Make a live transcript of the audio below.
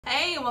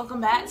Hey,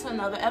 welcome back to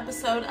another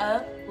episode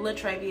of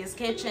Latravia's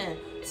Kitchen.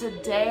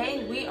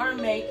 Today we are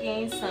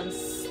making some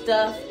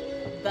stuffed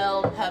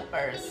bell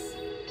peppers.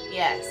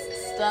 Yes,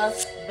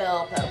 stuffed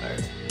bell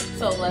peppers.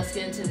 So let's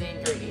get into the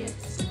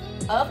ingredients.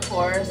 Of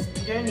course,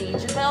 you're gonna need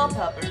your bell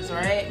peppers,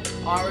 right?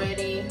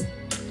 Already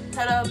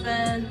cut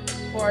open,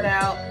 poured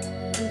out.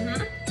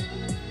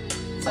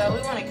 So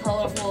we want it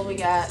colorful. We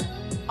got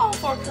all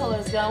 4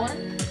 colors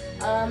going.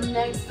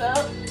 Next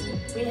up,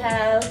 we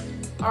have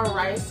our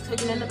rice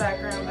cooking in the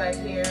background back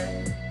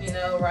here. You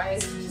know,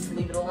 rice, just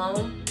leave it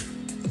alone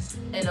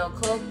and it'll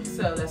cook.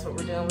 So that's what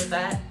we're doing with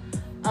that.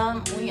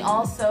 We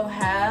also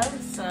have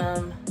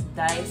some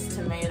diced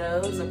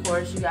tomatoes. Of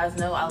course, you guys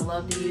know I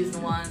love to use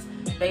the ones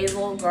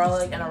basil,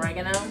 garlic, and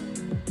oregano.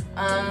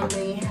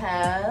 We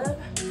have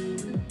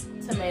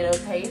tomato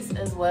paste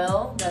as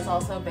well. That's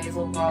also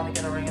basil, garlic,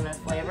 and oregano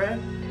flavor.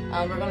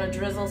 We're gonna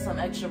drizzle some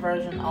extra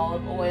virgin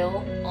olive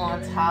oil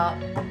on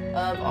top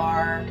of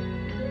our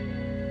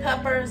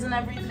peppers and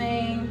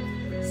everything.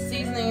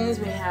 Seasonings,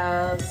 we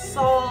have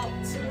salt,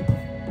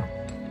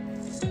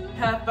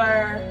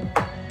 pepper,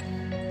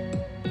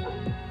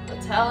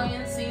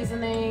 Italian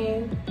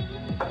seasoning,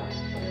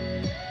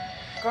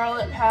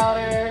 garlic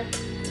powder,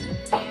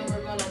 and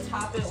we're going to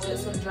top it with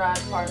some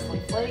dried parsley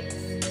flakes.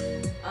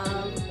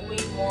 We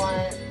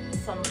want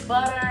some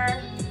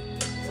butter.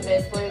 So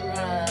basically we're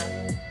going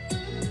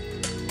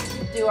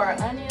to do our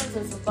onions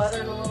and some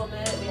butter in a little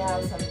bit. We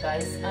have some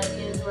diced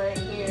onions right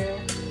here.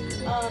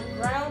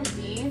 Ground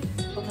beef,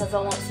 because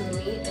I want some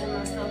meat in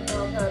my stuffed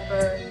bell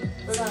pepper.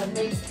 We're going to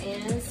mix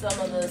in some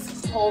of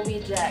this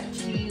Colby Jack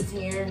cheese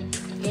here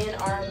in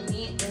our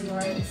meat and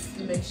rice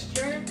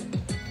mixture.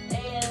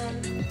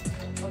 And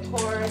of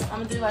course, I'm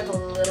going to do like a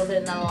little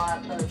bit, not a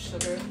lot of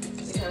sugar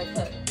to kind of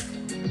cut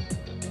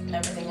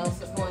everything else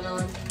that's going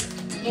on.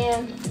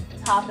 And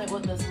top it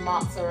with this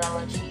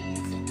mozzarella cheese.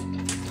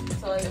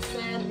 So like I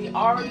said, we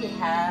already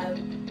have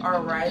our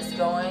rice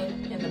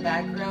going in the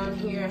background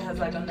here. It has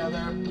like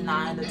another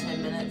 9 to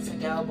 10 minutes to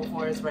go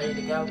before it's ready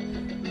to go.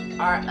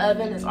 Our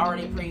oven is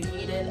already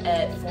preheated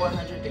at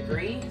 400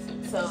 degrees.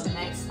 So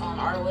next on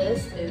our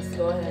list is to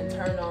go ahead and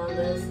turn on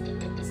this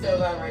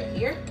stove on right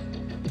here.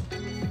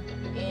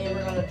 And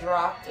we're gonna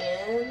drop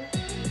in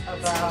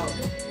about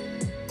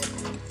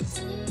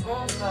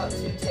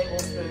 2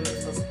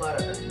 tablespoons of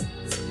butter.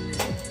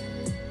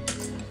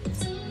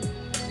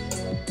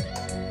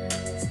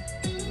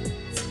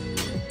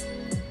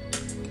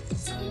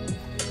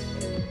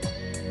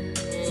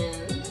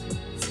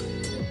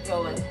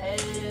 Go ahead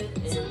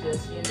and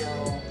just, you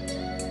know,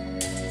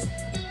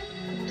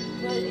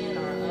 put in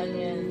our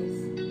onions.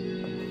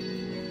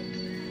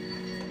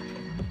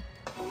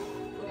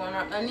 We want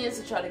our onions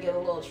to try to get a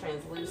little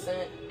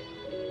translucent,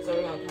 so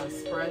we're going to kind of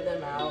spread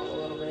them out a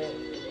little bit.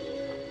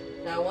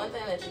 Now, one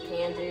thing that you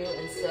can do,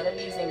 instead of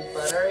using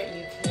butter,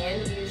 you can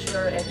use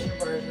your extra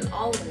virgin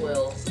olive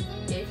oil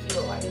if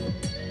you like.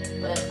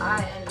 But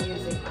I am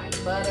using my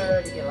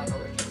butter to get like a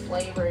richer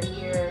flavor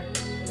here.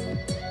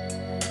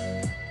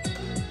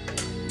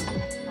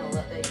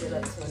 Get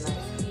up to a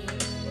nice heat,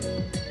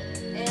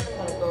 and I'm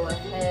going to go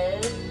ahead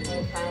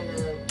and kind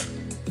of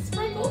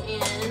sprinkle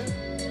in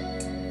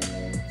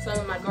some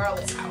of my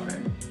garlic powder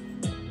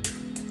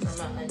from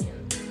my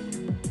onions.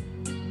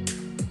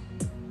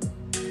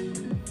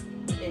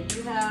 If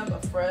you have a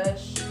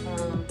fresh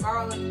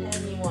garlic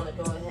and you want to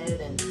go ahead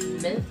and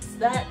mince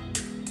that,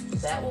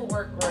 that will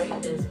work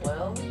great as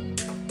well.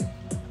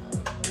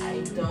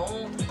 I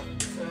don't,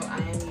 so I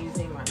am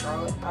using my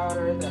garlic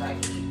powder that I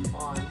keep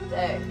on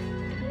deck.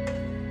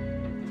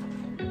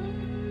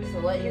 So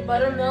let your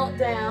butter melt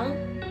down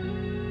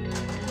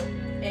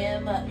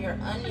and let your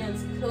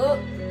onions cook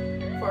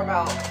for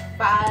about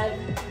 5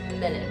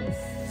 minutes.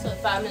 So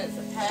 5 minutes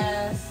have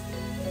passed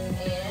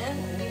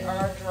and we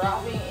are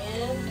dropping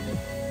in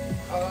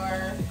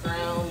our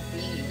ground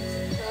beef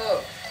to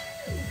cook.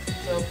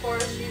 So of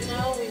course, you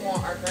know, we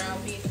want our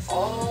ground beef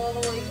all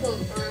the way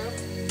cooked through.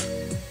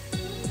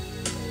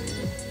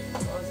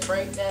 So let's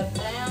break that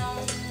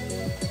down.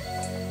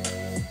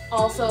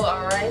 Also,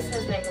 our rice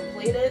has been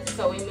completed,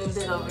 so we moved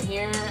it over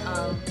here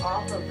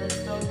off of this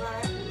stove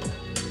rack.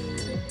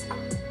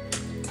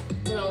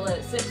 We're going to let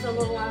it sit for a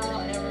little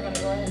while, and we're going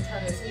to go ahead and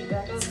turn this heat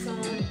back up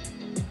some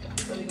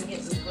so we can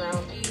get this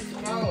ground beef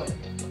going.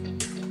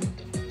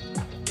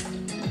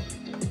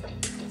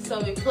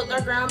 So we cooked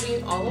our ground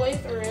beef all the way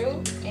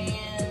through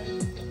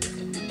and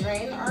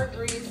drained our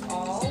grease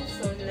all.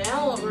 So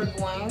now what we're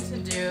going to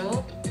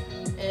do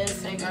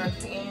is take our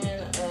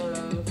can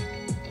of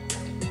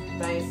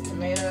diced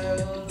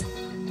tomatoes,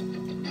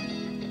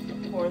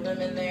 pour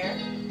them in there,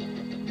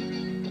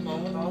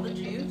 along with all the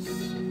juice.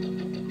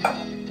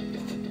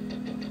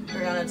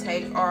 We're going to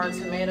take our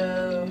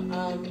tomato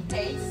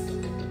paste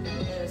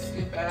and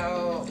scoop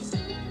out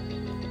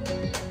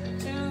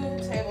 2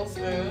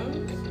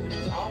 tablespoons, which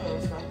is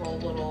almost a whole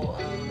little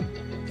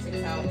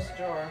 6-ounce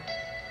jar.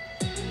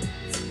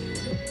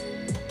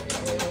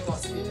 We only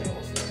want 2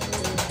 tablespoons.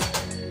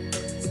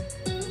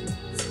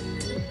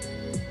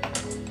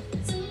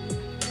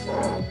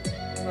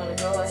 I'm going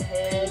to go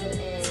ahead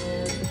and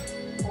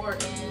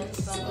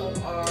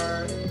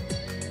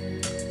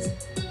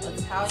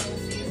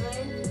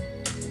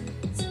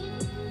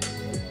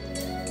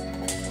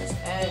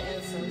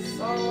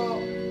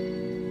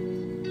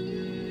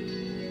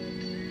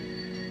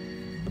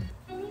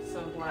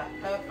black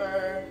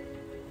pepper.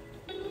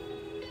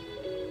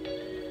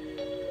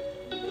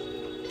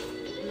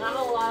 Not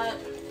a lot,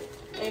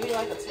 maybe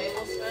like a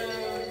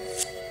tablespoon.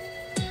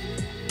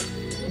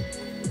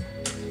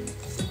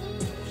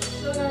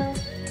 Sugar.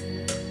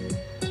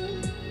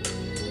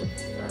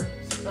 Start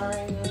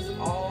stirring this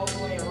all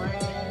the way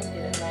around.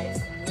 Get it nice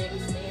and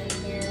mixed in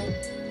here.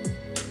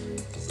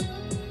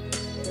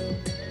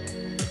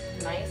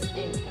 Nice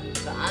and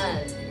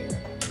combined here.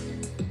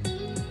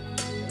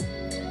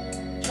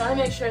 Try to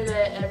make sure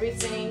that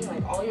everything,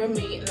 like all your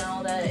meat and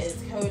all that,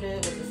 is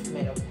coated with this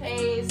tomato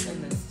paste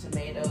and this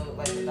tomato,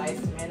 like the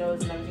diced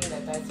tomatoes and everything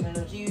that diced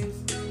tomatoes use.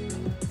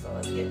 So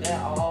let's get that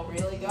all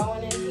really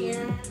going in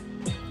here.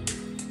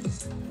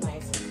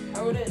 Nice and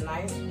coated,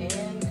 nice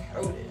and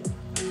coated.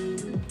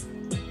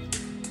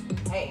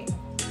 Okay,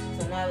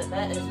 so now that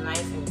that is nice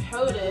and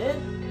coated,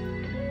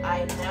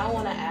 I now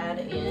want to add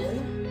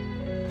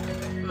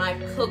in my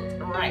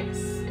cooked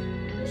rice.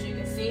 As you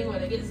can see,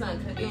 when it gets done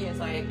cooking, it's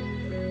like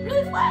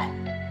really flat.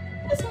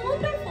 It's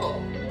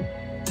wonderful.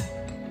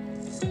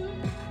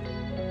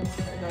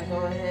 I'm gonna go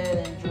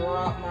ahead and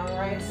drop my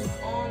rice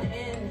on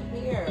in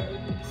here.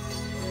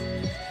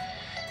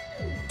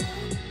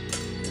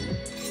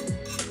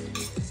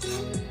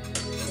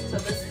 So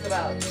this is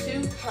about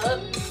 2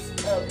 cups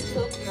of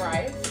cooked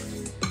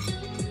rice.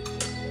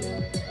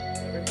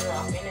 We're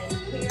dropping in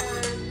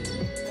here.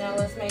 Now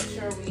let's make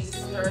sure we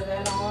stir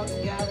that all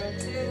together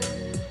too.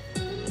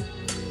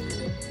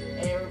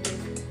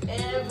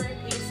 Every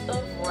piece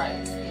of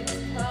rice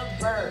is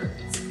covered.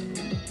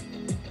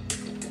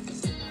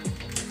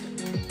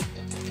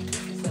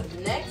 So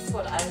next,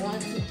 what I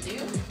want to do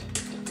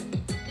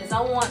is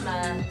I want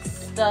my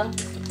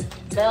stuffed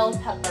bell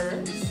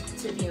peppers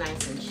to be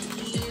nice and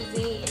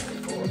cheesy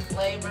and full of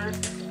flavor.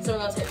 So we're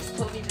gonna take this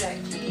Colby Jack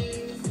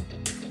cheese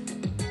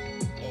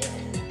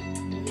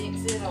and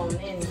mix it on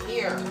in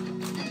here.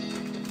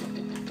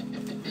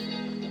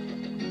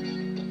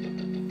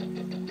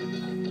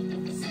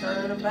 Stir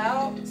it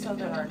about so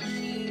that our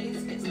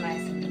cheese gets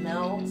nice and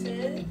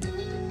melted.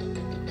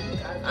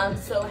 I'm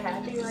so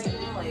happy right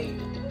now, like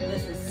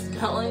this is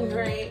smelling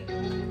great,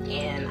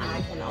 and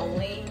I can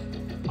only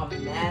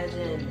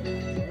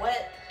imagine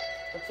what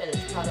the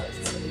finished product is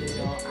going to be,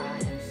 y'all. I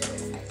am so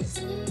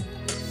excited.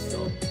 So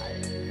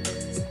excited.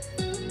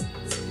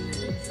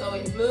 So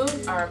we've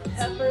moved our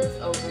peppers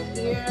over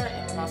here,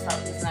 and we're going to start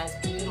with this nice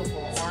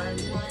beautiful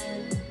orange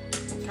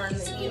one. Turn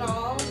the heat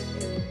off.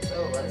 So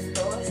let's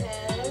go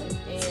ahead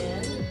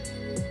and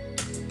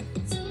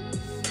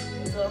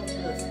stuff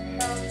this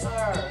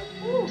pepper.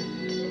 Woo.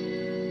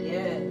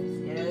 Yes,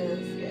 yes,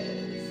 yes.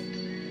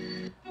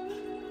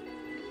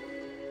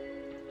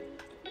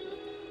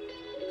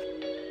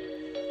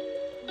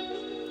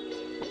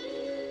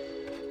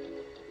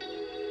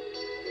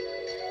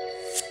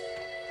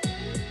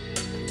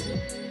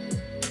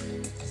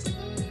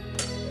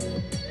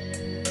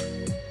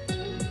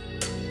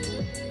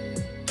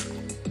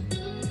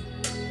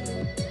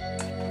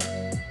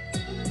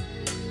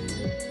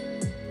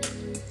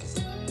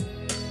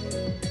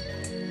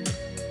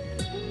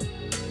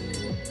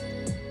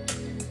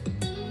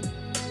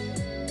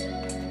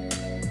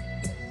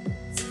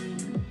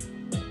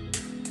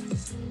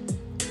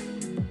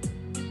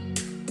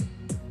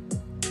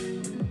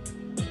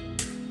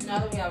 Now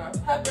that we have our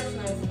peppers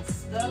nice and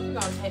stuffed, we're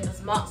gonna take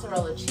this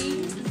mozzarella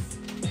cheese.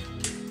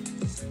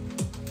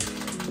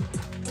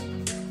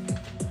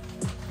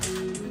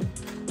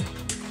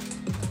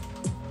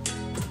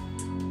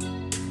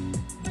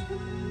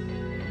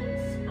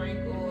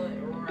 Sprinkle it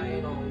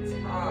right on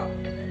top.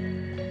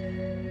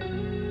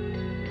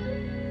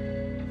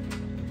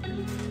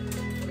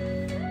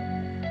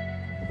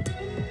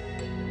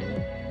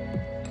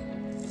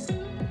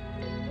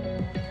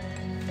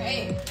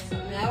 Okay, so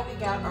now we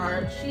got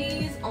our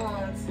cheese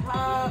on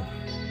top.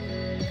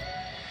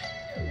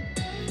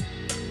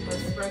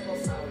 Let's sprinkle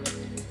some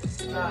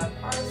dried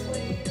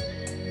parsley.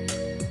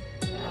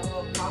 Add a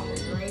little pop of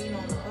green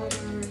on the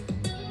other,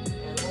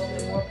 and a little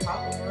bit more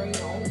pop of green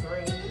on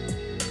green.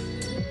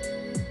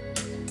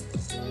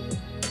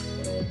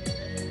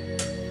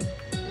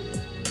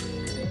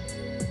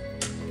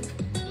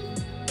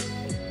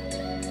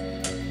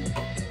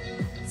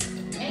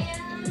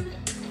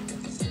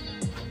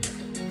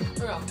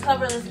 We're gonna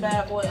cover this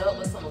bad boy up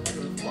with some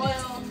aluminum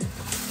foil.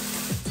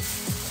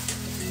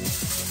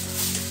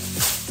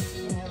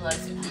 And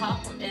let's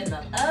pop them in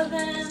the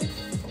oven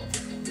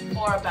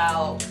for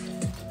about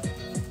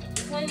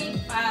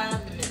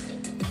 25 minutes.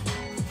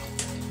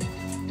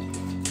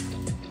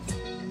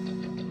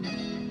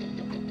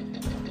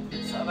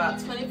 So about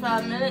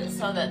 25 minutes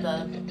so that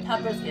the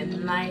peppers get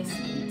nice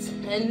and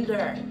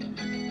tender.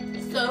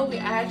 So we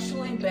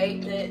actually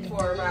baked it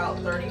for about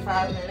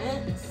 35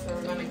 minutes. So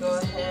we're gonna go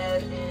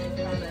ahead and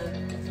kind of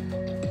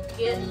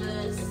get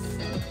this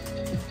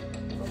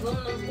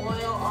aluminum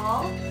foil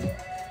off.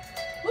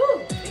 Woo,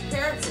 be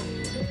careful.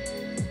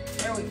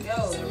 There we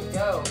go, there we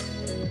go.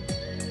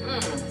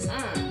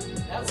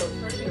 That looks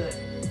pretty good.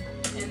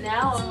 And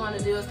now what I want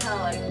to do is kind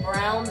of like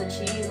brown the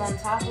cheese on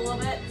top a little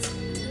bit.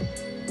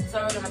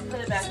 So we're gonna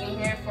put it back in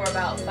here for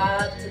about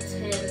 5 to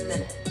 10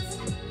 minutes.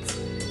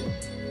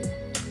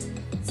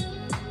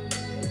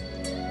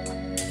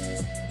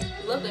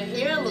 Look at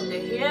here, look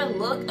at here,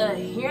 look at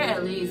here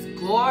at these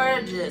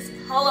gorgeous,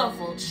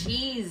 colorful,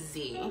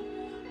 cheesy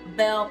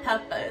bell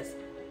peppers.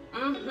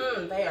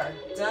 They are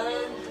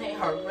done. They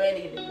are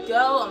ready to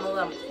go. I'm gonna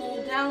let them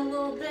cool down a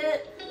little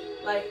bit.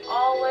 Like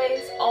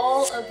always,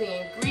 all of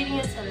the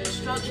ingredients and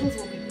instructions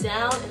will be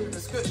down in the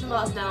description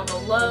box down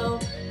below.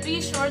 Be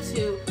sure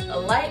to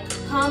like,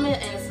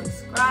 comment, and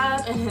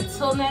subscribe. And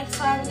until next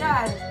time,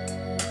 guys,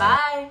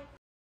 bye.